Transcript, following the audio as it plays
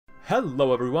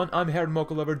Hello everyone, I'm Hair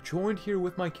Mocha Lover, joined here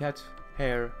with my cat,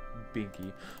 Hair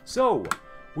Binky. So,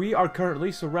 we are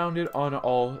currently surrounded on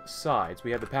all sides.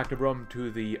 We have the Pact of Rome to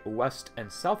the west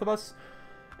and south of us,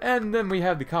 and then we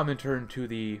have the Comintern to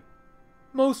the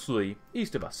mostly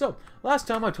east of us. So, last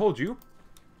time I told you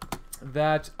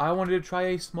that I wanted to try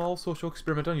a small social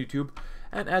experiment on YouTube,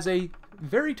 and as a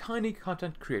very tiny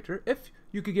content creator, if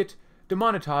you could get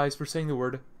demonetized for saying the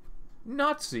word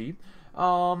Nazi.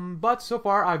 But so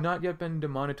far I've not yet been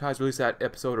demonetized, or at least that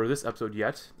episode or this episode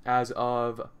yet, as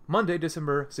of Monday,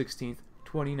 December 16th,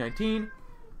 2019.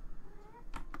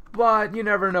 But you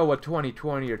never know what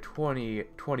 2020 or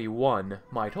 2021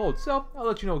 might hold, so I'll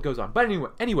let you know what goes on. But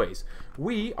anyways,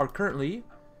 we are currently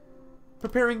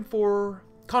preparing for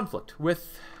conflict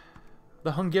with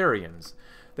the Hungarians.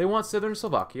 They want southern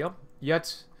Slovakia,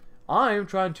 yet I'm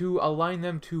trying to align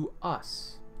them to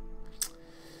us.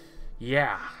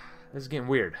 Yeah. This is getting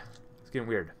weird. It's getting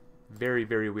weird. Very,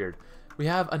 very weird. We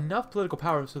have enough political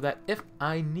power so that if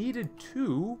I needed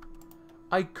to,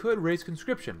 I could raise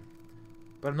conscription.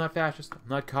 But I'm not fascist, I'm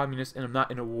not communist, and I'm not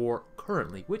in a war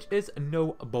currently, which is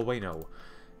no bueno.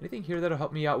 Anything here that'll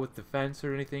help me out with defense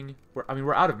or anything?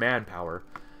 We're out of manpower.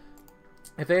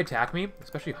 If they attack me,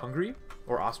 especially Hungary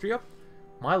or Austria,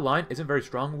 my line isn't very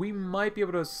strong. We might be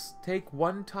able to take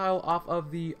one tile off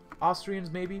of the Austrians,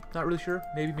 maybe? Not really sure.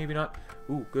 Maybe, maybe not.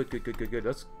 Ooh, good, good, good, good, good.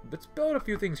 Let's build a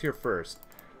few things here first.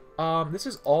 This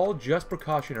is all just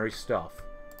precautionary stuff.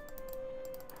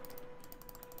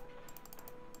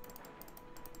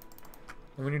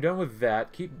 And when you're done with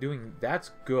that, keep doing...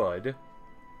 That's good.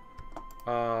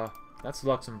 That's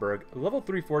Luxembourg. Level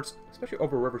 3 forts, especially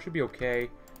over river, should be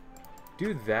okay.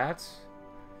 Do that.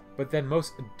 But then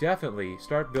most definitely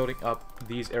start building up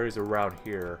these areas around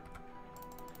here.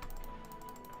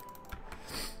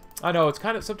 I know, it's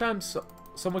kind of sometimes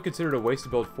somewhat considered a waste to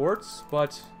build forts,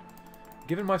 but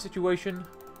given my situation,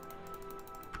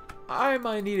 I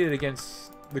might need it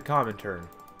against the Comintern.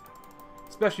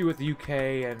 Especially with the UK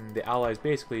and the Allies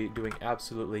basically doing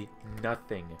absolutely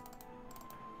nothing.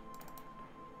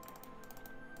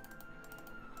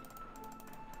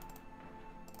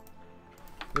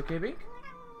 You okay, Bink?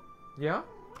 Yeah?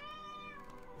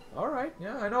 Alright,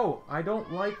 yeah, I know. I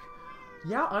don't like...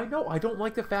 Yeah, I know. I don't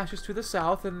like the fascists to the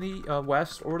south and the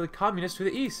west, or the communists to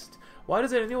the east. Why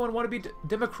does anyone want to be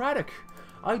democratic?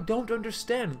 I don't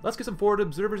understand. Let's get some forward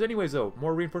observers anyways, though.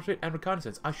 More reinforcement and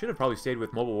reconnaissance. I should have probably stayed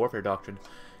with mobile warfare doctrine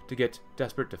to get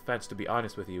desperate defense, to be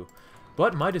honest with you.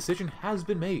 But my decision has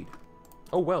been made.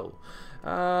 Oh well.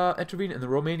 Intervene in the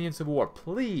Romanian Civil War.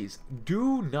 Please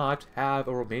do not have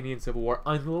a Romanian Civil War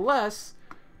unless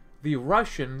the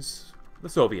Russians, the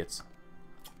Soviets,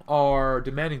 are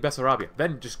demanding Bessarabia.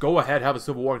 Then just go ahead, have a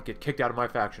civil war, and get kicked out of my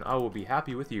faction. I will be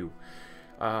happy with you.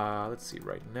 Let's see,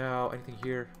 right now, anything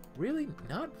here? Really,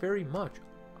 not very much.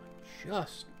 I'm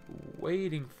just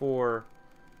waiting for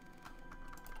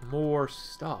more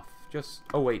stuff. Just,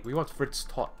 oh wait, we want Fritz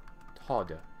Todd.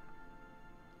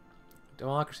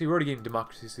 Democracy, we're already getting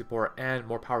democracy support and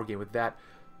more power gain with that.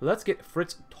 Let's get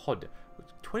Fritz Todd.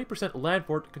 20% land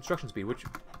fort construction speed, which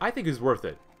I think is worth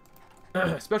it.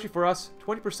 Especially for us,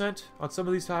 20% on some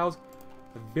of these tiles,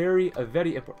 very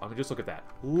important. I mean, just look at that.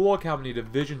 Look how many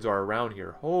divisions are around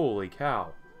here. Holy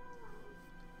cow.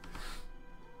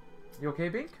 You okay,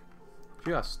 Bink?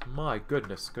 Just, my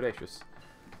goodness gracious.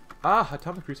 Ah,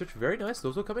 atomic research, very nice.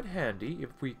 Those will come in handy if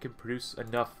we can produce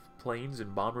enough planes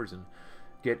and bombers and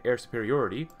get air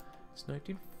superiority. It's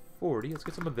 1940. Let's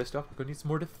get some of this stuff. We're going to need some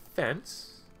more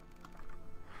defense.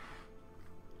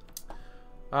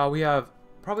 We have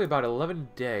probably about 11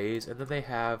 days, and then they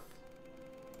have...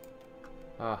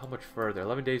 how much further?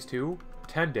 11 days too?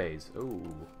 10 days.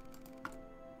 Ooh.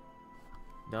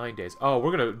 9 days. Oh,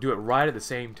 we're going to do it right at the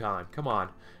same time. Come on.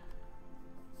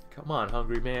 Come on,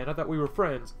 Hungry man. I thought we were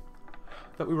friends.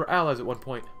 I thought we were allies at one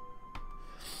point.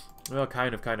 Well,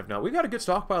 kind of not. We've got a good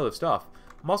stockpile of stuff.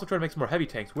 I'm also trying to make some more heavy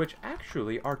tanks, which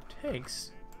actually are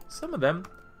tanks. Some of them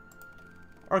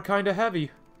are kind of heavy.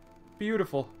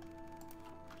 Beautiful.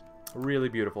 Really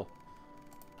beautiful.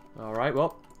 Alright,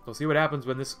 well, we'll see what happens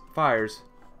when this fires.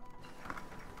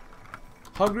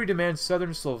 Hungary demands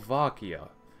southern Slovakia.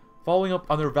 Following up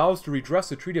on their vows to redress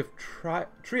the Treaty of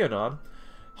Trianon,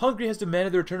 Hungary has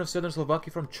demanded the return of southern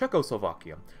Slovakia from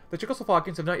Czechoslovakia. The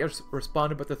Czechoslovakians have not yet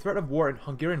responded, but the threat of war and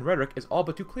Hungarian rhetoric is all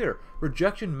but too clear.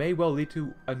 Rejection may well lead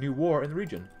to a new war in the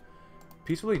region.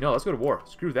 Peacefully? No, let's go to war.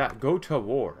 Screw that. Go to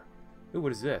war. Ooh,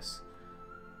 what is this?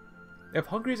 If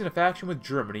Hungary is in a faction with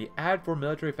Germany, add 4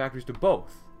 military factories to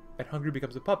both, and Hungary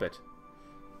becomes a puppet.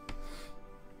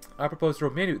 I propose to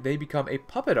Romania they become a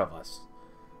puppet of us.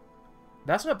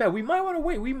 That's not bad. We might want to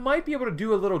wait. We might be able to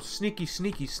do a little sneak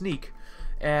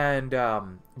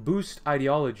and boost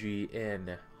ideology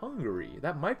in Hungary.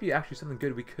 That might be actually something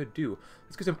good we could do.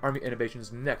 Let's get some army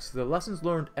innovations next. The lessons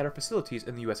learned at our facilities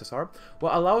in the USSR will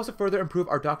allow us to further improve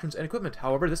our doctrines and equipment.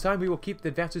 However, this time we will keep the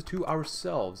advances to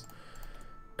ourselves.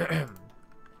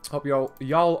 Hope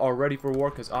y'all are ready for war,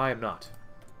 because I am not.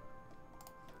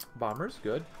 Bombers,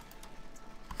 good.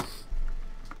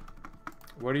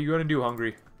 What are you going to do,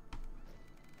 Hungary?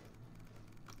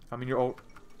 I mean, you're old.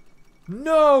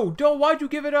 No! Don't! Why'd you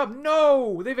give it up?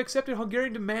 No! They've accepted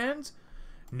Hungarian demands?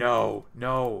 No.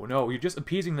 No. No. You're just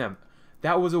appeasing them.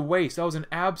 That was a waste. That was an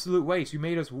absolute waste. You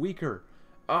made us weaker.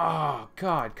 Oh,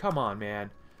 God. Come on,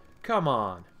 man. Come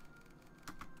on.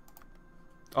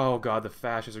 Oh, God. The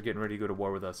fascists are getting ready to go to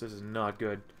war with us. This is not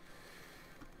good.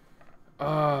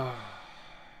 Can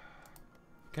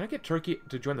I get Turkey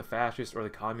to join the fascists or the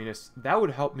communists? That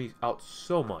would help me out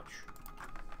so much.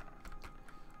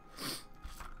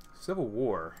 Civil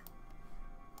War.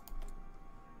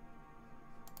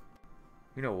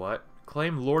 You know what?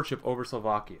 Claim lordship over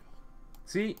Slovakia.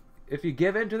 See, if you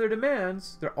give in to their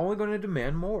demands, they're only going to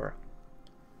demand more.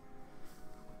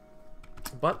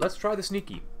 But let's try the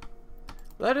sneaky.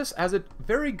 Let us, as a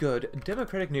very good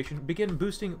democratic nation, begin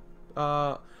boosting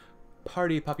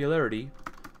party popularity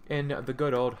in the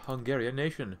good old Hungarian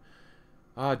nation.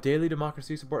 Daily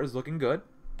democracy support is looking good.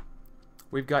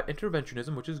 We've got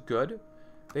interventionism, which is good.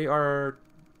 They are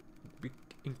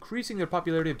increasing their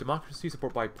popularity of democracy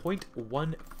support by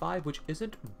 0.15, which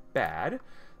isn't bad.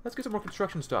 Let's get some more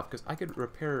construction stuff, because I could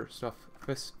repair stuff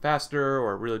faster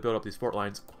or really build up these fort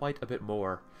lines quite a bit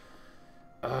more.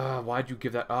 Why'd you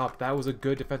give that up? That was a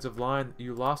good defensive line.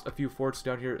 You lost a few forts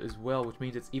down here as well, which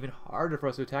means it's even harder for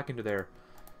us to attack into there.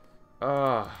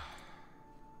 At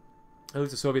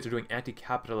least the Soviets are doing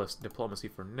anti-capitalist diplomacy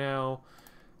for now.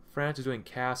 France is doing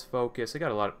caste focus. They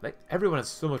got a lot of... everyone has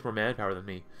so much more manpower than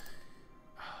me.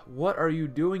 What are you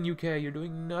doing, UK? You're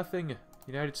doing nothing.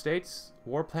 United States?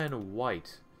 War plan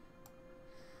white.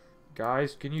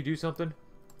 Guys, can you do something?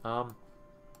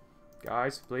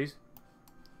 Guys, please.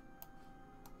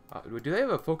 Do they have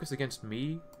a focus against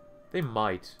me? They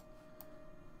might.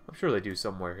 I'm sure they do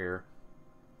somewhere here.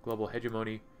 Global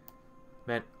hegemony.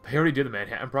 Man, they already did the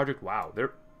Manhattan Project? Wow, they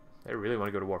really want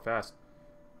to go to war fast.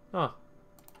 Huh.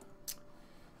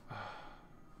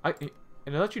 And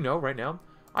to let you know right now,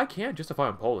 I can justify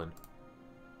on Poland.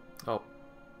 Oh.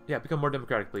 Yeah, become more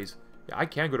democratic, please. Yeah, I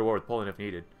can go to war with Poland if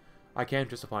needed. I can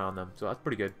justify on them, so that's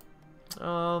pretty good.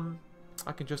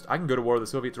 I can go to war with the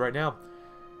Soviets right now.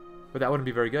 But that wouldn't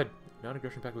be very good.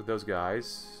 Non-aggression pact with those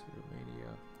guys.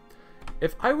 Romania.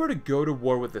 If I were to go to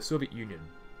war with the Soviet Union,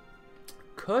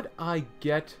 could I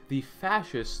get the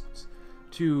fascists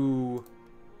to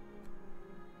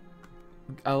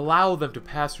allow them to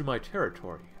pass through my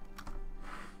territory?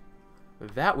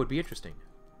 That would be interesting.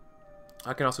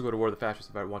 I can also go to war with the fascists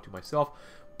if I want to myself.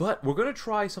 But we're going to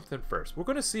try something first. We're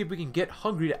going to see if we can get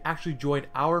Hungary to actually join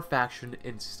our faction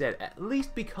instead. At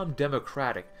least become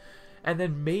democratic. And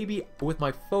then maybe with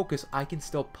my focus, I can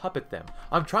still puppet them.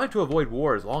 I'm trying to avoid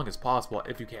war as long as possible,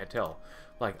 if you can't tell.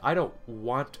 Like, I don't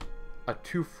want a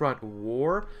two-front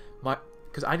war.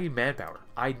 Because I need manpower.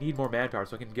 I need more manpower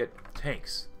so I can get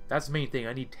tanks. That's the main thing.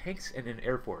 I need tanks and an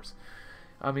air force.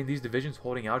 I mean, these divisions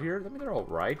holding out here, I mean, they're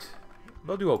alright.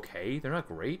 They'll do okay. They're not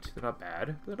great. They're not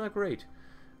bad. They're not great.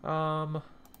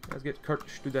 Let's get Kurt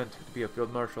Student to be a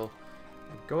field marshal.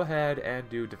 Go ahead and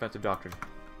do defensive doctrine.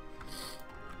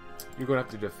 You're going to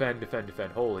have to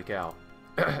defend. Holy cow.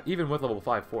 Even with level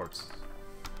 5 forts.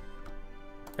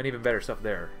 And even better stuff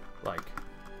there. Like,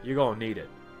 you're going to need it.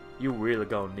 You really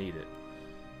going to need it.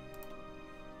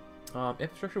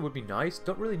 Infrastructure would be nice.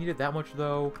 Don't really need it that much,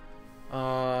 though.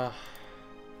 I'm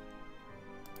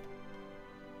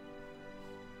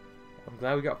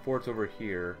glad we got forts over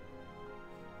here.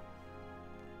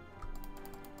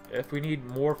 If we need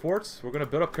more forts, we're going to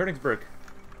build up Königsberg.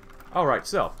 Alright,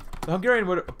 so, the Hungarian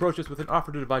would approach us with an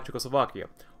offer to divide Czechoslovakia.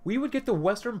 We would get the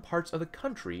western parts of the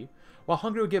country, while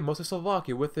Hungary would get most of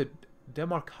Slovakia, with the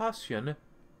demarcation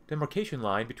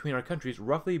line between our countries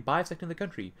roughly bisecting the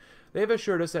country. They have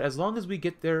assured us that as long as they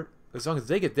get their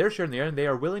share in the end, they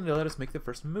are willing to let us make the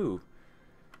first move.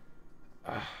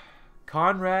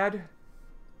 Conrad.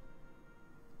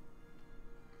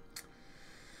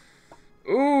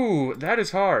 Ooh, that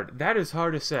is hard. That is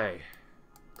hard to say.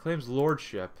 Claims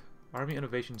lordship. Army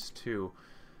innovations 2.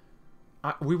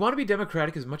 We want to be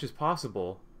democratic as much as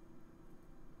possible.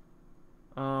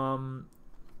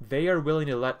 They are willing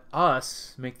to let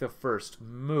us make the first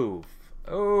move.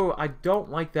 Oh, I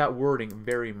don't like that wording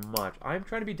very much. I'm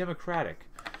trying to be democratic.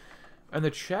 And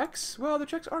the Czechs? Well, the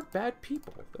Czechs aren't bad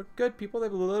people. They're good people. They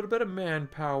have a little bit of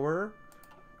manpower.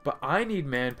 But I need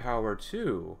manpower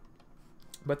too.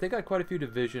 But they got quite a few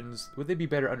divisions. Would they be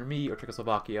better under me or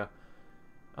Czechoslovakia?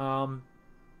 I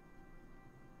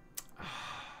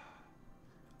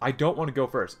don't want to go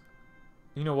first.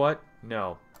 You know what?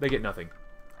 No. They get nothing.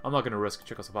 I'm not going to risk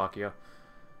Czechoslovakia.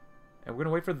 And we're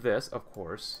going to wait for this, of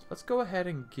course. Let's go ahead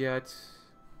and get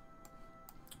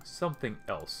something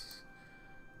else.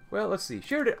 Well, let's see.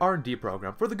 Shared R&D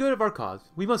program. For the good of our cause,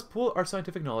 we must pool our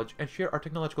scientific knowledge and share our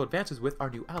technological advances with our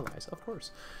new allies. Of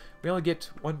course. We only get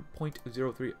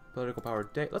 1.03 political power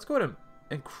a day. Let's go ahead and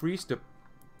increase the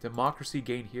democracy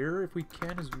gain here if we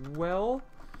can as well.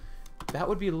 That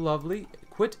would be lovely.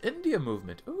 Quit India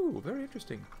movement. Ooh, very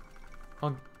interesting.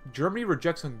 Germany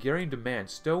rejects Hungarian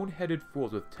demands. Stone-headed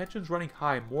fools. With tensions running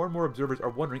high, more and more observers are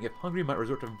wondering if Hungary might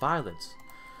resort to violence.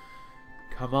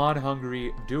 Come on,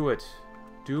 Hungary. Do it.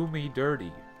 Do me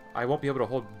dirty. I won't be able to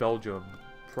hold Belgium,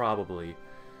 probably.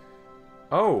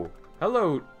 Oh,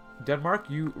 hello, Denmark.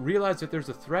 You realize that there's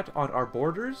a threat on our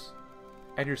borders?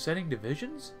 And you're sending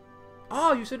divisions?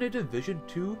 Oh, you sent a division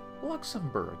to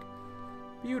Luxembourg.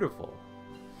 Beautiful.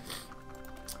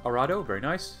 Arado, very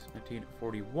nice.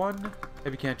 1941.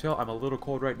 If you can't tell, I'm a little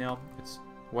cold right now. It's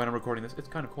when I'm recording this. It's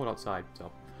kind of cold outside,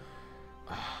 so.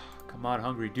 Come on,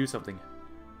 Hungary, do something.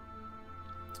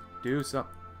 Do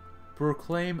something.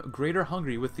 Proclaim Greater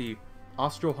Hungary with the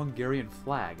Austro-Hungarian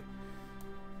flag.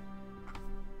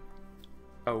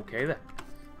 Okay, then.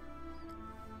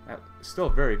 That's still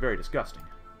very, very disgusting.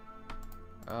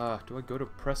 Do I go to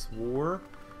press war?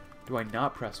 Do I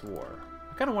not press war?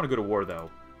 I kind of want to go to war,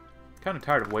 though. Kind of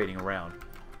tired of waiting around.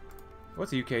 What's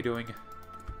the UK doing?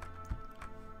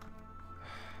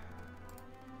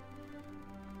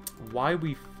 Why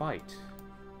we fight?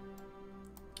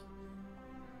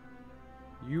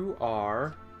 You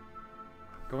are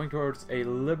going towards a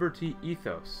liberty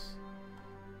ethos.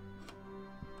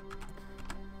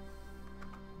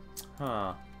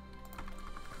 Huh.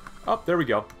 Oh, there we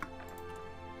go.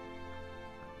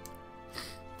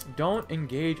 Don't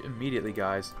engage immediately,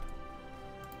 guys.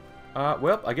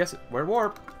 Well, I guess we're at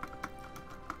war.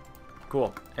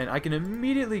 Cool. And I can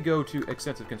immediately go to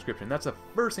extensive conscription. That's the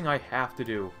first thing I have to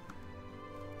do.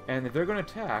 And if they're going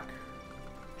to attack...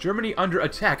 Germany under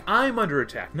attack. I'm under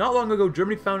attack. Not long ago,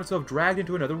 Germany found itself dragged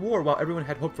into another war while everyone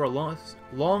had hoped for a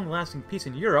long-lasting peace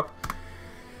in Europe.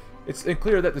 It's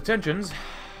clear that the tensions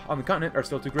on the continent are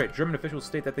still too great. German officials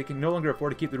state that they can no longer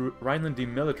afford to keep the Rhineland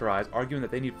demilitarized, arguing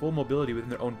that they need full mobility within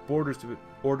their own borders in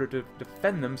order to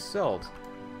defend themselves.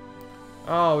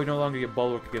 Oh, we no longer get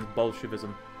bulwark against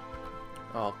Bolshevism.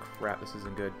 Oh, crap, this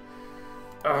isn't good.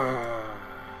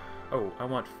 Oh, I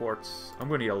want forts. I'm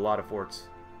going to need a lot of forts.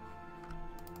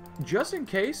 Just in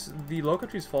case the Low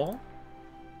Countries fall.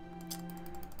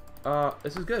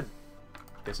 This is good.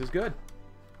 This is good.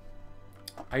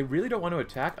 I really don't want to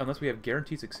attack unless we have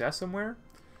guaranteed success somewhere.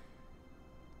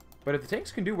 But if the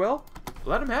tanks can do well,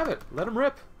 let them have it. Let them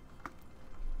rip.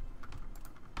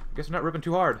 I guess they're not ripping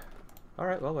too hard.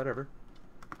 Alright, well, whatever.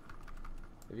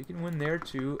 If you can win there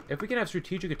too. If we can have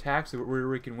strategic attacks where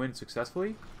we can win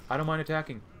successfully, I don't mind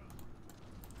attacking.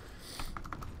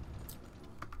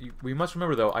 We must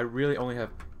remember, though, I really only have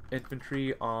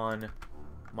infantry on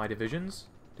my divisions.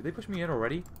 Did they push me in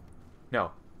already?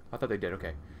 No. I thought they did.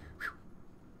 Okay. Whew.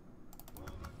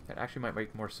 That actually might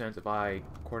make more sense if I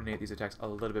coordinate these attacks a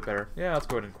little bit better. Yeah, let's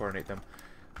go ahead and coordinate them.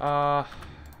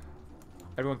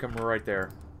 Everyone come right there.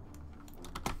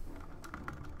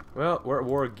 Well, we're at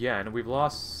war again. We've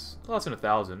lost less than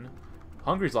 1,000.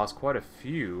 Hungary's lost quite a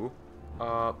few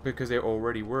because they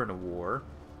already were in a war.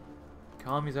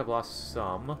 Commies have lost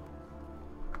some.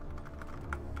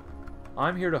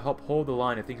 I'm here to help hold the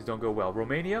line if things don't go well.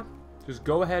 Romania, just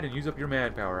go ahead and use up your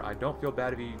manpower. I don't feel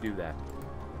bad if you do that.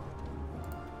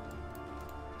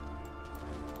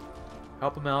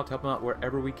 Help them out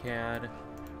wherever we can.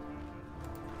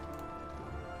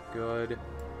 Good.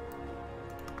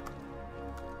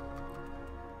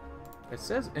 It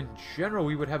says in general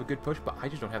we would have a good push, but I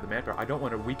just don't have the manpower. I don't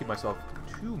want to weaken myself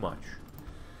too much.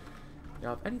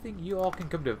 Now, if anything, you all can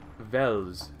come to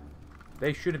Vels.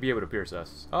 They shouldn't be able to pierce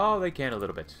us. Oh, they can a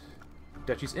little bit.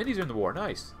 Dutch East Indies are in the war.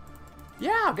 Nice.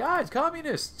 Yeah, guys,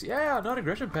 communists. Yeah,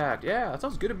 non-aggression pact. Yeah, that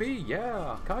sounds good to me.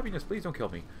 Yeah, communists, please don't kill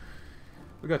me.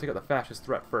 We gotta take out the fascist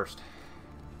threat first.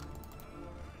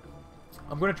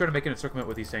 I'm gonna try to make an encirclement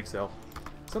with these tanks, though.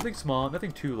 Something small,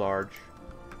 nothing too large.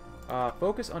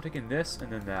 Focus on taking this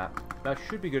and then that. That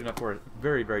should be good enough for a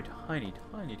very, very tiny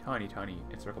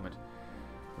encirclement.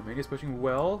 Romania's pushing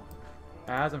well,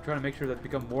 as I'm trying to make sure that they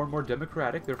become more and more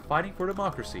democratic. They're fighting for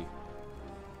democracy.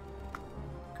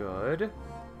 Good.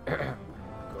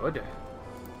 Good.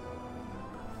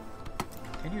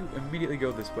 Can you immediately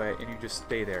go this way and you just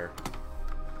stay there?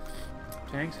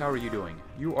 Tanks, how are you doing?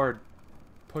 You are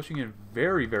pushing in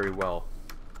very, very well.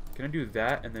 Can I do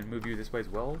that and then move you this way as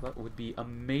well? That would be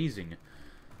amazing.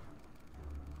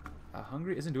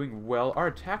 Hungary isn't doing well. Our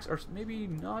attacks are maybe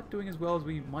not doing as well as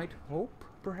we might hope,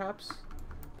 perhaps?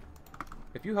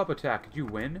 If you help attack, could you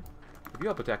win? If you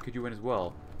help attack, could you win as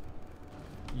well?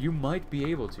 You might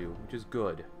be able to, which is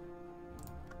good.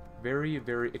 Very,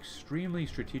 very extremely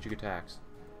strategic attacks.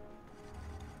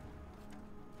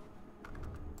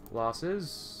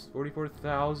 Losses,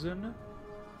 44,000.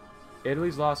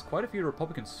 Italy's lost quite a few to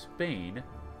Republican Spain.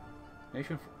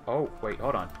 Nation... Oh, wait,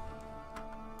 hold on.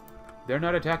 They're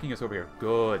not attacking us over here.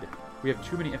 Good. We have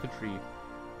too many infantry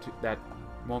that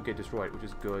won't get destroyed, which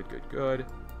is good, good, good.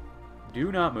 Do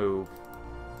not move.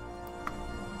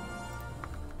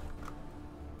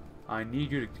 I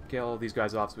need you to kill these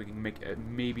guys off so we can make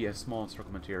maybe a small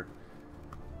encirclement here.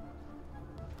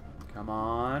 Come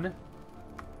on.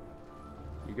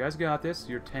 You guys got this.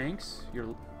 You're tanks.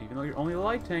 Even though you're only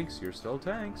light tanks, you're still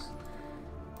tanks.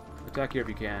 Attack here if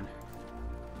you can.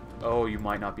 Oh, you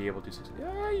might not be able to succeed.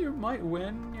 Yeah, you might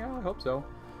win. Yeah, I hope so.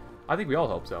 I think we all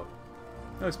hope so.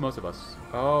 At least most of us.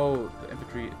 Oh, the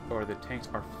infantry or the tanks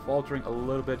are faltering a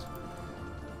little bit.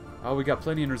 Oh, we got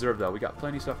plenty in reserve, though. We got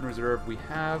plenty of stuff in reserve. We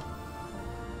have...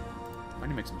 I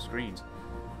need to make some screens.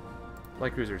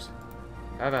 Light cruisers.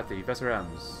 Have at the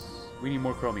Vesserams. We need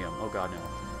more chromium. Oh, God, no.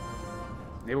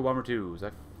 Naval Bomber 2s. I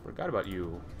forgot about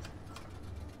you.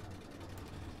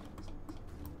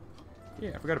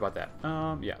 Yeah, I forgot about that.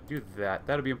 Yeah, do that.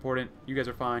 That'll be important. You guys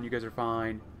are fine. You guys are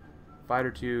fine.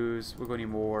 Fighter 2s. We're going to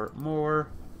need more. More.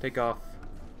 Take off.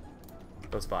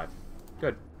 Those 5.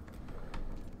 Good.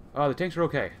 The tanks are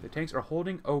okay. The tanks are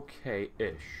holding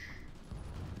okay-ish.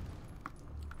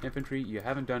 Infantry, you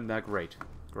haven't done that great.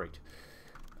 Great.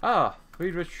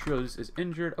 Friedrich Schulz is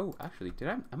injured. Oh, actually,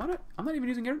 I'm not even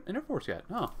using Air Force yet.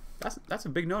 Oh, that's a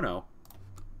big no-no.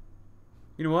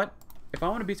 You know what? If I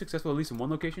want to be successful at least in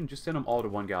one location, just send them all to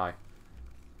one guy.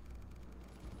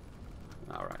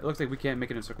 Alright, it looks like we can't make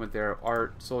an encirclement there.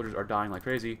 Our soldiers are dying like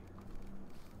crazy.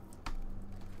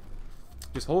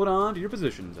 Just hold on to your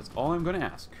positions. That's all I'm going to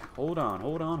ask. Hold on,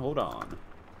 hold on, hold on.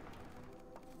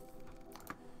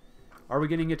 Are we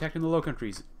getting attacked in the Low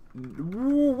Countries?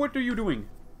 What are you doing?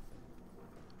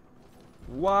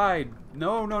 Why?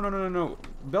 No, no, no, no, no, no.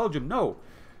 Belgium, no.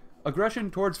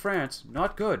 Aggression towards France,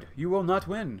 not good. You will not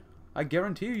win. I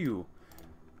guarantee you.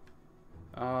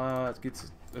 Let's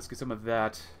get some of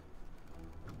that.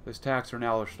 Those attacks are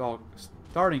now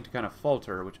starting to kind of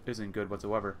falter, which isn't good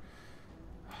whatsoever.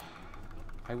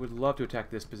 I would love to attack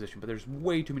this position, but there's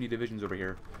way too many divisions over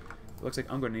here. It looks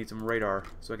like I'm going to need some radar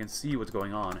so I can see what's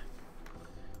going on.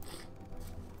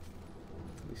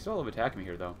 They still love attacking me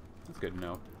here, though. That's good to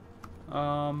know.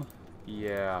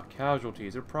 Yeah,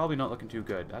 casualties. They're probably not looking too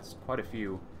good. That's quite a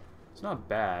few. It's not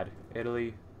bad.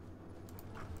 Italy.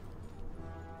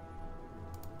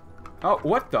 Oh,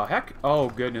 what the heck? Oh,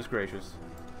 goodness gracious.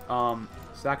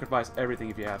 Sacrifice everything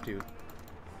if you have to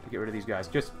get rid of these guys.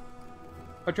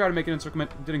 I tried to make an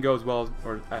encirclement. It didn't go as well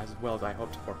as I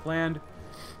hoped or planned.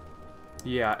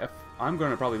 Yeah, I'm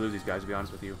going to probably lose these guys, to be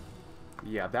honest with you.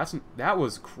 Yeah, that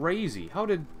was crazy. How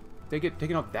did they get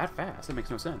taken out that fast? That makes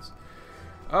no sense.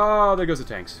 Oh, there goes the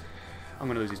tanks. I'm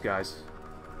going to lose these guys.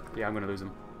 Yeah, I'm going to lose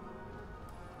them.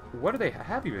 What do they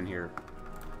have even here?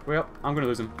 Well, I'm going to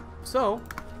lose them. So,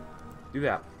 do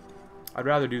that. I'd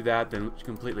rather do that than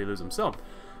completely lose them. So,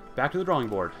 back to the drawing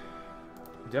board.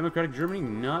 Democratic Germany,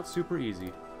 not super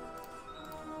easy.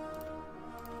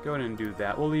 Go ahead and do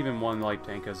that. We'll leave in one light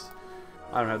tank because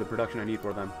I don't have the production I need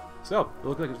for them. So, it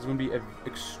looks like it's going to be an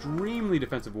extremely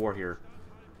defensive war here.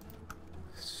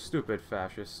 Stupid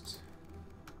fascists.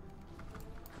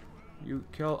 You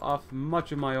kill off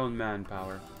much of my own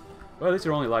manpower. Well, at least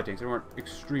they're only light tanks. They weren't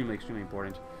extremely, extremely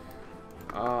important.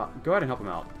 Go ahead and help them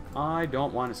out. I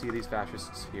don't want to see these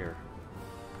fascists here.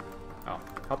 Oh,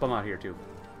 help them out here, too.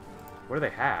 What do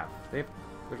they have?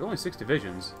 There's only 6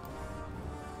 divisions.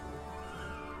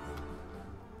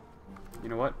 You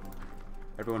know what?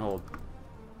 Everyone hold.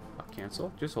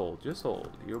 Cancel? Just hold. Just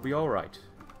hold. You'll be alright.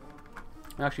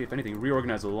 Actually, if anything,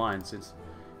 reorganize the line, since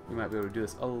we might be able to do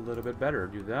this a little bit better.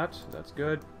 Do that. That's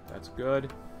good. That's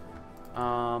good.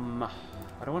 I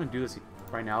don't want to do this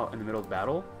right now in the middle of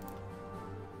battle.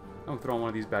 I'm going to throw on one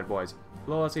of these bad boys.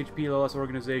 Low less HP, low less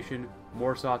organization,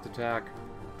 more soft attack.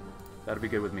 That'll be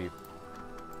good with me.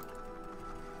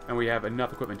 And we have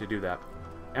enough equipment to do that.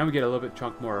 And we get a little bit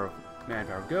chunk more of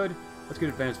manpower. Good. Let's get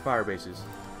advanced fire bases.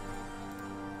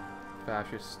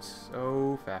 Fascists.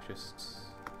 Oh, fascists.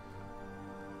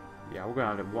 Yeah, we're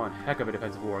going to have one heck of a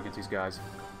defensive war against these guys.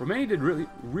 Romania did really,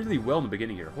 really well in the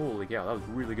beginning here. Holy cow, that was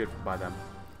really good by them.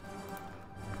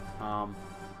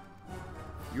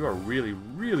 You are really,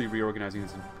 really reorganizing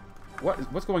this.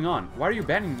 What's going on? Why are you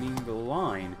abandoning the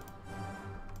line?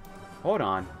 Hold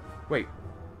on. Wait.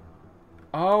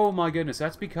 Oh my goodness,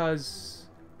 that's because...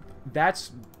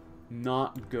 That's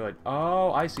not good.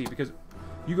 Oh, I see. Because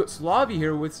Yugoslavia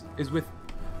here is with...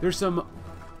 There's some...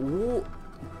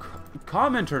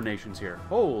 commenter nations here.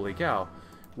 Holy cow.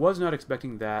 Was not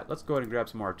expecting that. Let's go ahead and grab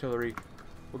some more artillery.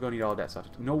 We're going to need all of that stuff.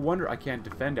 No wonder I can't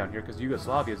defend down here, because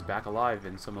Yugoslavia is back alive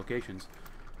in some locations.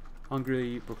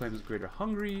 Hungary proclaims Greater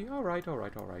Hungary. Alright,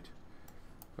 alright, alright.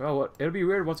 Well, it'll be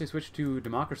weird once they switch to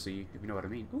democracy, if you know what I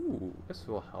mean. Ooh, this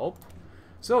will help.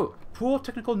 So, pool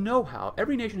technical know-how.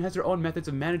 Every nation has their own methods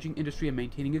of managing industry and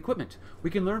maintaining equipment. We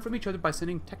can learn from each other by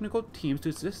sending technical teams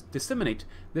to disseminate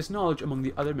this knowledge among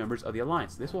the other members of the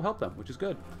alliance. This will help them, which is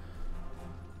good.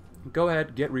 Go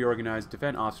ahead, get reorganized,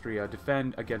 defend Austria,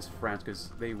 defend against France,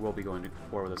 because they will be going to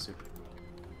war with us soon.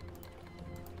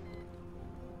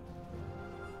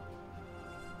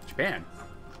 Japan?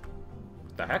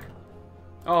 What the heck?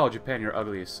 Oh, Japan, you're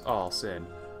ugly as all sin.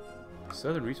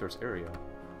 Southern Resource Area.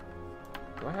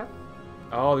 Do I have?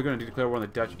 Oh, they're going to declare war on the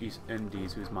Dutch East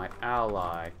Indies, who's my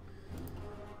ally.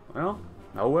 Well,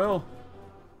 oh well.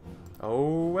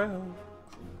 Oh well.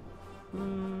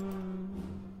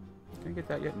 Can I get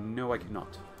that yet? No, I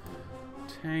cannot.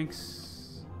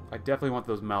 Tanks. I definitely want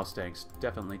those mouse tanks.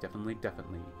 Definitely, definitely,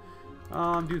 definitely.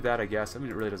 Do that, I guess. I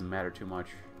mean, it really doesn't matter too much.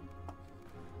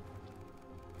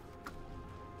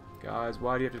 Guys,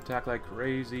 why do you have to attack like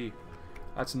crazy?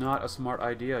 That's not a smart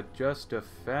idea. Just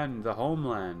defend the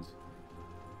homeland.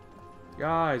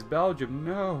 Guys, Belgium,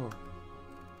 no.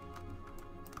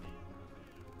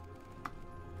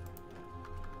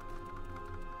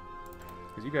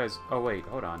 Because you guys... Oh, wait,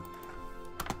 hold on.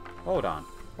 Hold on.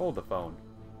 Hold the phone.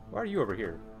 Why are you over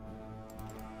here?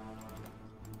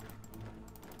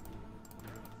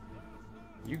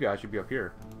 You guys should be up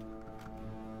here.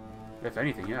 If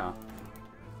anything, yeah.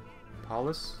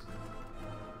 Paulus?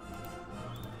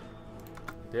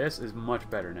 This is much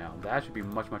better now. That should be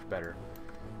much, much better.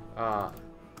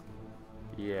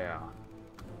 Yeah.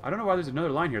 I don't know why there's another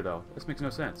line here, though. This makes no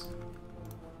sense.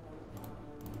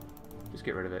 Just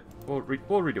get rid of it. We'll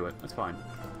redo it. That's fine.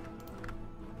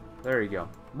 There you go.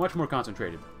 Much more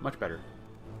concentrated. Much better.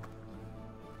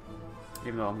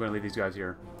 Even though I'm going to leave these guys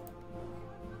here.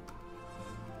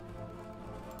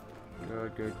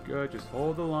 Good, good, good. Just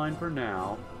hold the line for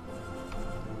now.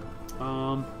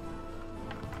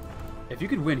 If you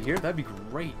could win here, that'd be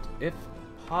great. If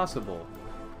possible.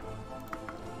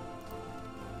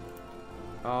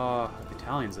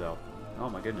 Italians, though. Oh,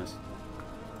 my goodness.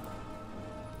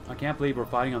 I can't believe we're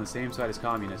fighting on the same side as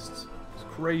communists. It's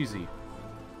crazy.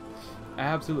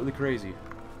 Absolutely crazy.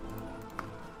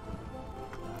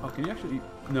 Oh, can you actually...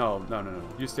 No, no, no, no.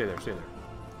 You stay there, stay there.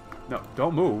 No,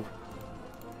 don't move.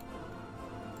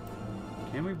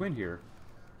 Can we win here?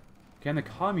 Can the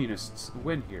communists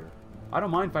win here? I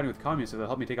don't mind fighting with communists if they'll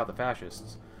help me take out the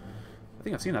fascists. I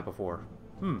think I've seen that before.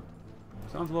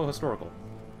 Sounds a little historical.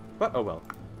 But, oh well.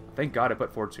 Thank God I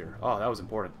put forts here. Oh, that was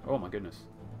important. Oh my goodness.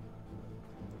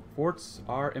 Forts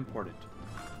are important.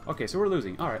 Okay, so we're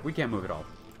losing. Alright, we can't move at all.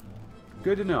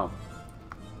 Good to know.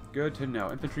 Good to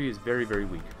know. Infantry is very, very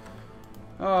weak.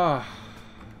 Well,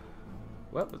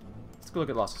 let's go look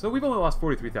at losses. So we've only lost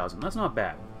 43,000. That's not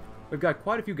bad. We've got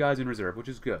quite a few guys in reserve, which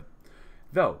is good.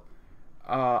 Though,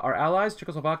 our allies,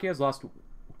 Czechoslovakia, has lost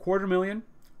 250,000.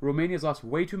 Romania has lost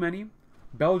way too many.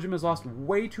 Belgium has lost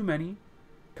way too many.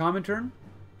 Comintern,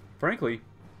 frankly,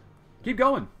 keep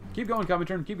going. Keep going,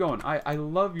 Comintern. Keep going. I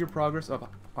love your progress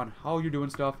on how you're doing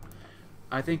stuff.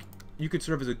 I think you could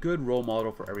serve as a good role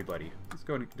model for everybody. Let's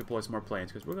go and deploy some more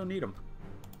planes, because we're going to need them.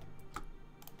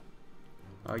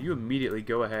 You immediately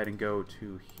go ahead and go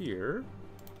to here.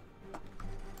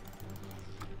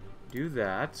 Do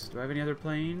that. Do I have any other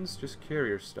planes? Just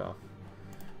carrier stuff.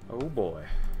 Oh boy.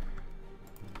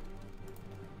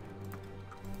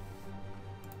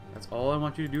 That's all I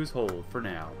want you to do is hold for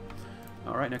now.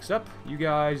 Alright, next up, you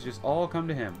guys just all come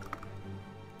to him.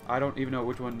 I don't even know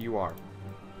which one you are.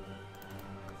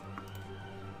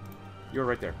 You're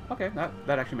right there. Okay, that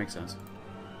actually makes sense.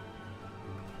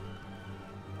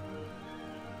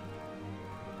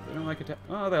 They don't like attack.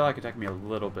 Oh, they like attacking me a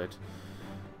little bit.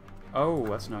 Oh,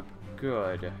 that's not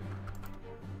good.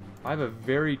 I have a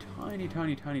very tiny,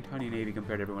 tiny, tiny, tiny navy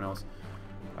compared to everyone else.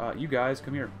 You guys,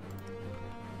 come here.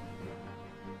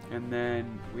 And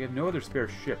then we have no other spare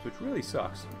ships, which really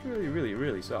sucks. Which really, really,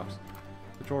 really sucks.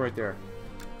 Patrol right there.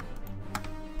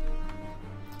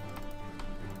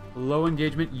 Low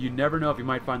engagement. You never know if you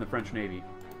might find the French Navy.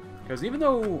 Because even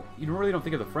though you really don't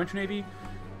think of the French Navy,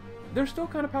 they're still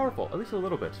kind of powerful. At least a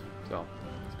little bit. So,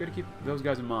 it's good to keep those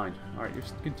guys in mind. Alright, you're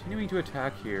continuing to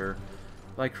attack here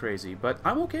like crazy. But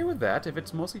I'm okay with that if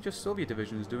it's mostly just Soviet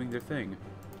divisions doing their thing.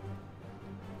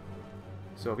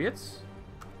 Soviets.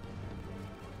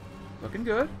 Looking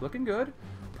good. Looking good.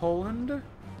 Poland.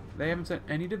 They haven't sent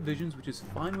any divisions, which is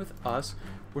fine with us.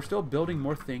 We're still building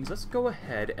more things. Let's go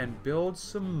ahead and build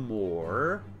some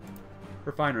more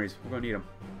refineries. We're going to need them.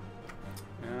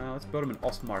 Let's build them in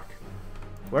Ostmark.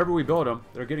 Wherever we build them,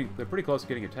 they're pretty close to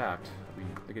getting attacked. I mean,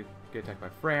 they get attacked by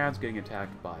France, getting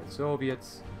attacked by the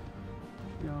Soviets.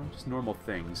 You know, just normal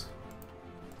things.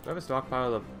 Do I have a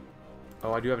stockpile of...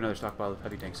 Oh, I do have another stockpile of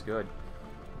heavy tanks. Good.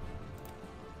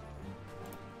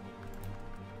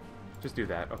 Just do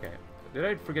that. Okay. Did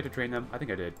I forget to train them? I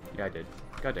think I did. Yeah, I did.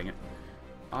 God dang it.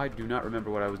 I do not remember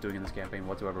what I was doing in this campaign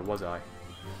whatsoever, was I?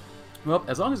 Well,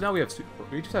 as long as now we just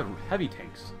have heavy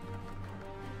tanks.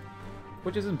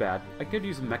 Which isn't bad. I could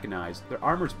use them mechanized. Their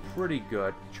armor's pretty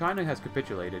good. China has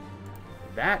capitulated.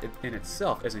 That in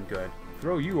itself isn't good.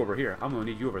 Throw you over here. I'm going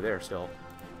to need you over there still.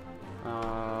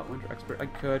 Winter expert. I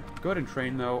could. Go ahead and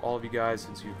train, though, all of you guys,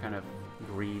 since you're kind of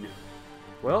green.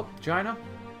 Well, China,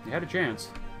 you had a chance.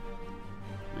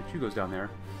 Manchu goes down there.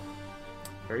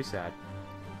 Very sad.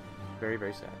 Very,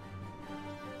 very sad.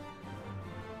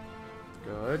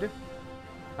 Good.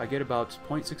 I get about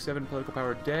 0.67 political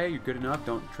power a day. You're good enough.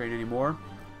 Don't train anymore.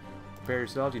 Prepare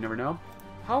yourselves. You never know.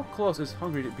 How close is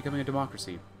Hungary to becoming a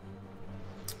democracy?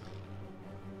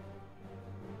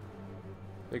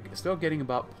 They're still getting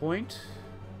about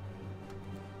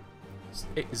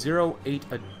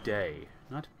 0.08 a day.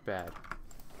 Not bad.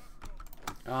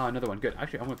 Ah, another one. Good.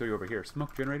 Actually, I'm going to throw you over here.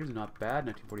 Smoke generators, not bad.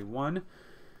 1941.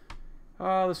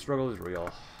 The struggle is real.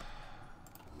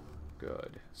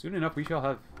 Good. Soon enough, we shall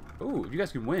have... Ooh, if you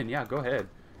guys can win, yeah, go ahead.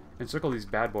 Encircle these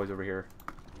bad boys over here.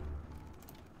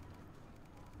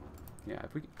 Yeah,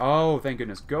 if we... Oh, thank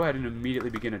goodness. Go ahead and immediately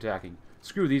begin attacking.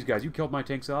 Screw these guys. You killed my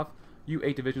tanks off. You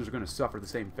 8 divisions are going to suffer the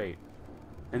same fate.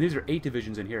 And these are 8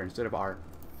 divisions in here instead of our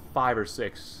 5 or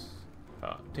 6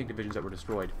 tank divisions that were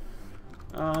destroyed.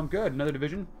 Good. Another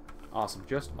division. Awesome.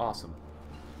 Just awesome.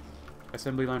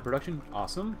 Assembly line production.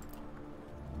 Awesome.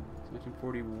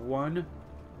 1941.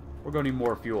 We're going to need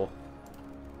more fuel.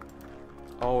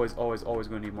 Always, always, always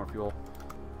going to need more fuel.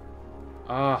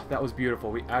 Ah, that was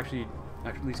beautiful. We actually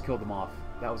at least killed them off.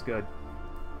 That was good.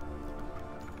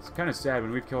 It's kind of sad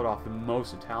when we've killed off the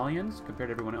most Italians compared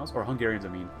to everyone else. Or Hungarians, I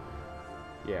mean.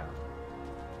 Yeah.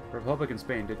 Republic and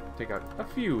Spain did take out a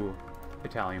few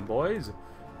Italian boys.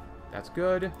 That's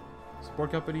good.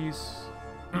 Support companies.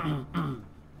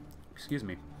 Excuse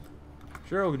me.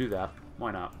 Sure, we'll do that.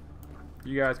 Why not?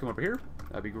 You guys come over here.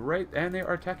 That'd be great. And they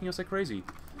are attacking us like crazy.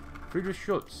 Friedrich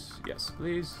Schultz. Yes,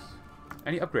 please.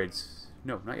 Any upgrades?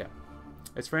 No, not yet.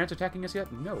 Is France attacking us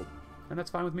yet? No. And that's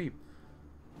fine with me.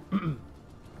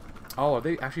 Oh,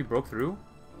 they actually broke through?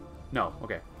 No,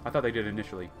 okay. I thought they did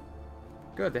initially.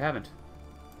 Good, they haven't.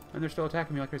 And they're still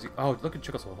attacking me like crazy. Oh, look at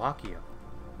Czechoslovakia.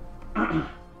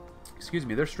 Excuse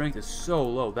me, their strength is so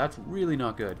low. That's really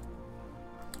not good.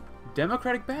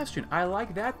 Democratic Bastion. I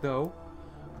like that, though.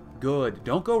 Good.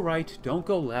 Don't go right. Don't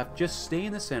go left. Just stay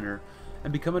in the center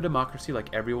and become a democracy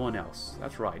like everyone else.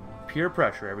 That's right. Peer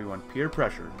pressure, everyone. Peer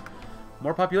pressure.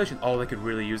 More population. Oh, they could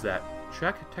really use that.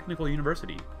 Czech Technical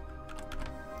University.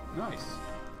 Nice.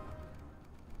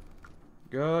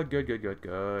 Good, good, good, good,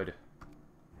 good.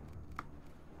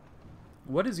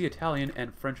 What is the Italian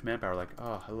and French manpower like?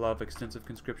 Oh, I love extensive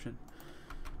conscription.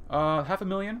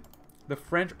 500,000. The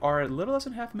French are a little less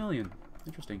than 500,000.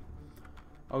 Interesting.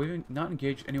 Oh, we've not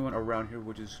engaged anyone around here,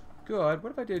 which is good.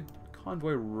 What if I did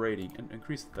convoy raiding and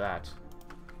increase that?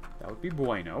 That would be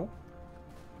bueno.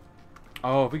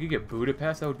 Oh, if we could get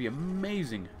Budapest, that would be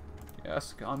amazing.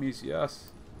 Yes, commies,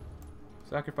 yes.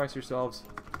 Sacrifice yourselves.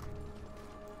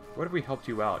 What if we helped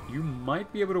you out? You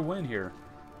might be able to win here.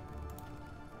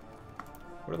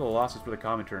 What are the losses for the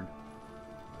Comintern?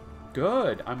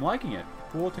 Good. I'm liking it.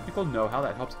 Cool technical know-how.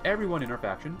 That helps everyone in our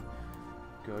faction.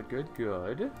 Good, good,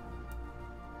 good.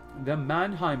 The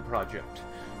Mannheim Project.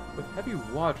 With heavy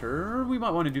water, we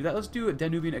might want to do that. Let's do a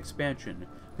Danubian expansion.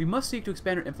 We must seek to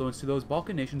expand our influence to those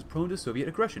Balkan nations prone to Soviet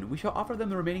aggression. We shall offer them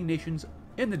the remaining nations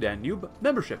in the Danube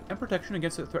membership and protection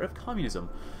against the threat of communism.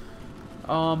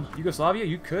 Yugoslavia,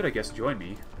 you could, I guess, join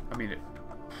me. I mean,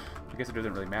 I guess it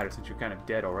doesn't really matter since you're kind of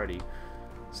dead already.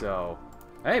 So,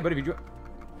 hey, but if you join...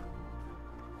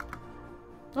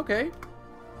 Okay.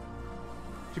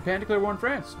 Japan declared war on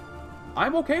France.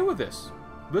 I'm okay with this.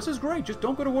 This is great. Just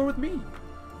don't go to war with me.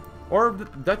 Or the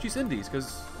Dutch East Indies,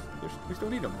 because we still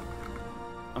need them.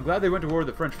 I'm glad they went to war with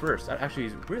the French first. That actually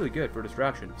is really good for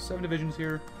distraction. 7 divisions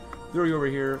here. 3 over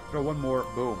here. Throw 1 more.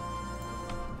 Boom.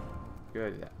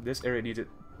 Good. This area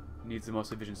needs the most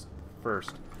divisions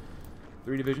first.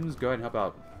 3 divisions. Go ahead and help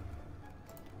out.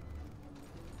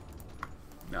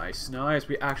 Nice, nice.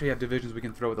 We actually have divisions we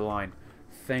can throw with the line.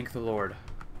 Thank the Lord.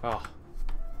 Oh,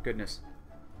 goodness.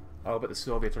 Oh, but the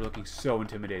Soviets are looking so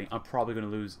intimidating. I'm probably going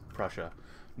to lose Prussia,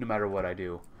 no matter what I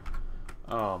do.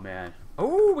 Oh, man.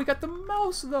 Oh, we got the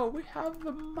mouse, though. We have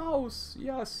the mouse.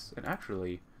 Yes. And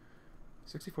actually,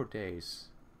 64 days.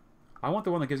 I want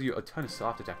the one that gives you a ton of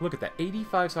soft attack. Look at that.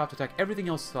 85 soft attack. Everything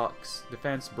else sucks.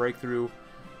 Defense, breakthrough.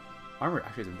 Armor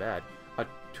actually isn't bad. A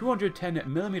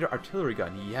 210mm artillery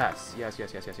gun. Yes. Yes,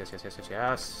 yes, yes, yes, yes, yes, yes, yes,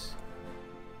 yes.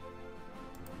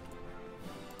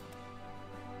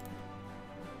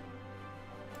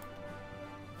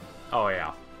 Oh,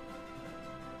 yeah.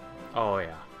 Oh,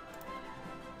 yeah.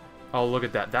 Oh, look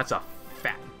at that. That's a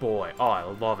fat boy. Oh, I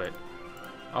love it.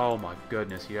 Oh, my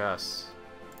goodness, yes.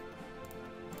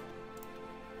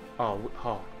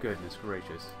 Oh, goodness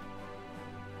gracious.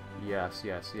 Yes,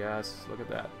 yes, yes. Look at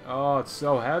that. Oh, it's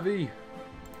so heavy.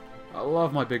 I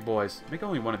love my big boys. Make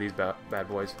only one of these bad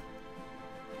boys.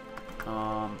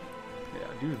 Yeah,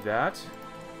 do that.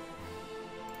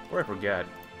 Or I forget.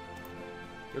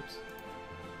 Oops.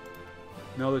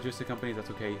 No logistic companies, that's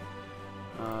okay.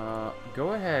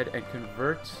 Go ahead and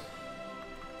convert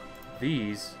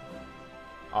these.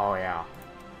 Oh, yeah.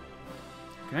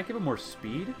 Can I give them more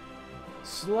speed?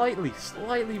 Slightly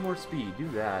more speed. Do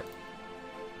that.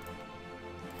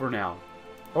 For now.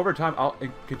 Over time, I'll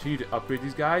continue to upgrade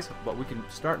these guys, but we can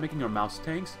start making our mouse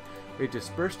tanks. We have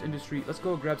dispersed industry. Let's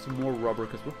go grab some more rubber,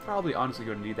 because we're probably honestly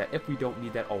going to need that if we don't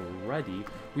need that already.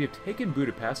 We have taken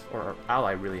Budapest, or our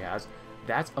ally really has.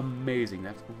 That's amazing.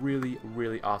 That's really,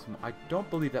 really awesome. I don't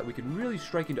believe that we can really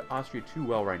strike into Austria too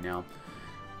well right now.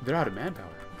 They're out of manpower.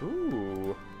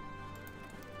 Ooh.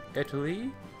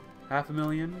 Italy,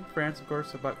 500,000. France, of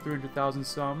course, about 300,000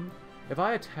 some. If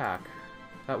I attack,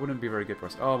 that wouldn't be very good for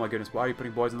us. Oh my goodness, why are you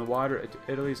putting boys in the water?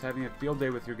 Italy's having a field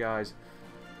day with your guys.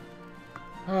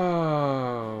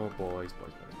 Oh, boys.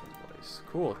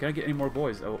 Cool. Can I get any more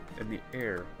boys in the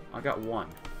air? I got 1.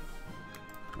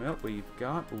 Well, we've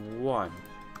got 1.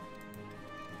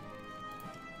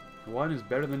 1 is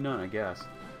better than none, I guess.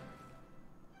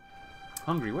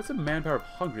 Hungary. What's the manpower of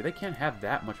Hungary? They can't have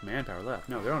that much manpower left.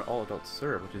 No, they're on all-adult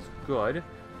serve, which is good.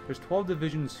 There's 12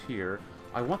 divisions here.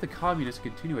 I want the communists to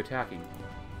continue attacking.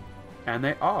 And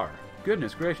they are.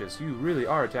 Goodness gracious, you really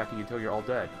are attacking until you're all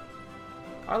dead.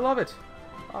 I love it.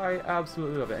 I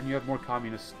absolutely love it. And you have more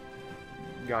communist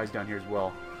guys down here as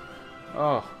well.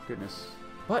 Oh, goodness.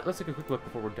 But let's take a quick look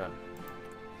before we're done.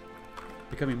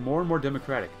 Becoming more and more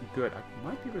democratic. Good. I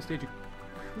might be able to stage a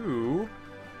coup.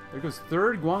 There goes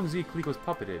 3rd Guangxi clique was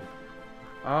puppeted.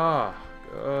 Ah,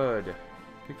 good.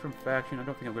 Kick from faction. I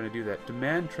don't think I'm going to do that.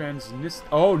 Demand transnist...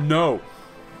 Oh, no!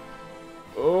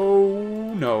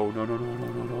 Oh, no.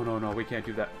 We can't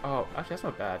do that. Oh, actually, that's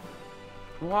not bad.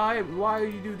 Why do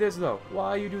you do this, though?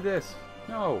 Why you do this?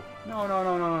 No.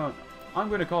 I'm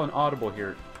going to call an audible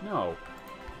here. No.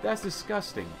 That's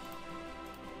disgusting.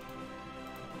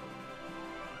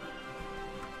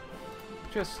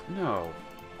 Just, no.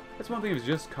 That's one thing if it's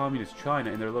just Communist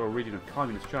China in their little region of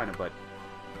Communist China, but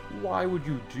why would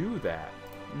you do that?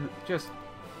 Just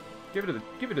give it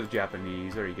to the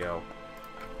Japanese. There you go.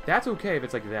 That's okay if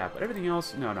it's like that, but everything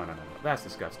else, no. That's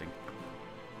disgusting.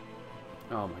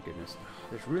 Oh my goodness.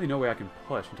 There's really no way I can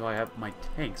push until I have my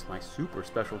tanks, my super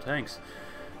special tanks.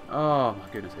 Oh my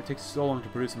goodness. It takes so long to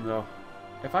produce them, though.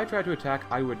 If I tried to attack,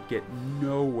 I would get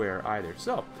nowhere either.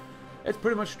 So, it's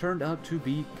pretty much turned out to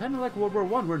be kind of like World War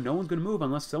I, where no one's going to move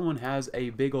unless someone has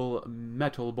a big ol'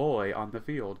 metal boy on the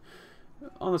field.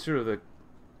 Unless you're the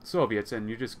Soviets and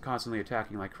you're just constantly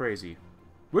attacking like crazy.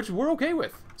 Which we're okay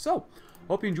with. So,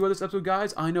 hope you enjoyed this episode,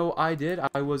 guys. I know I did.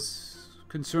 I was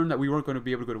concerned that we weren't going to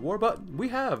be able to go to war, but we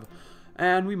have.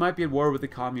 And we might be at war with the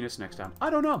communists next time. I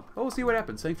don't know. But we'll see what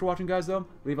happens. Thanks for watching, guys, though.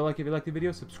 Leave a like if you like the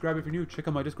video. Subscribe if you're new. Check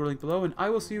out my Discord link below. And I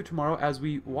will see you tomorrow as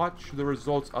we watch the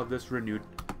results of this renewed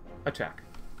attack.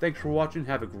 Thanks for watching.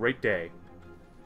 Have a great day.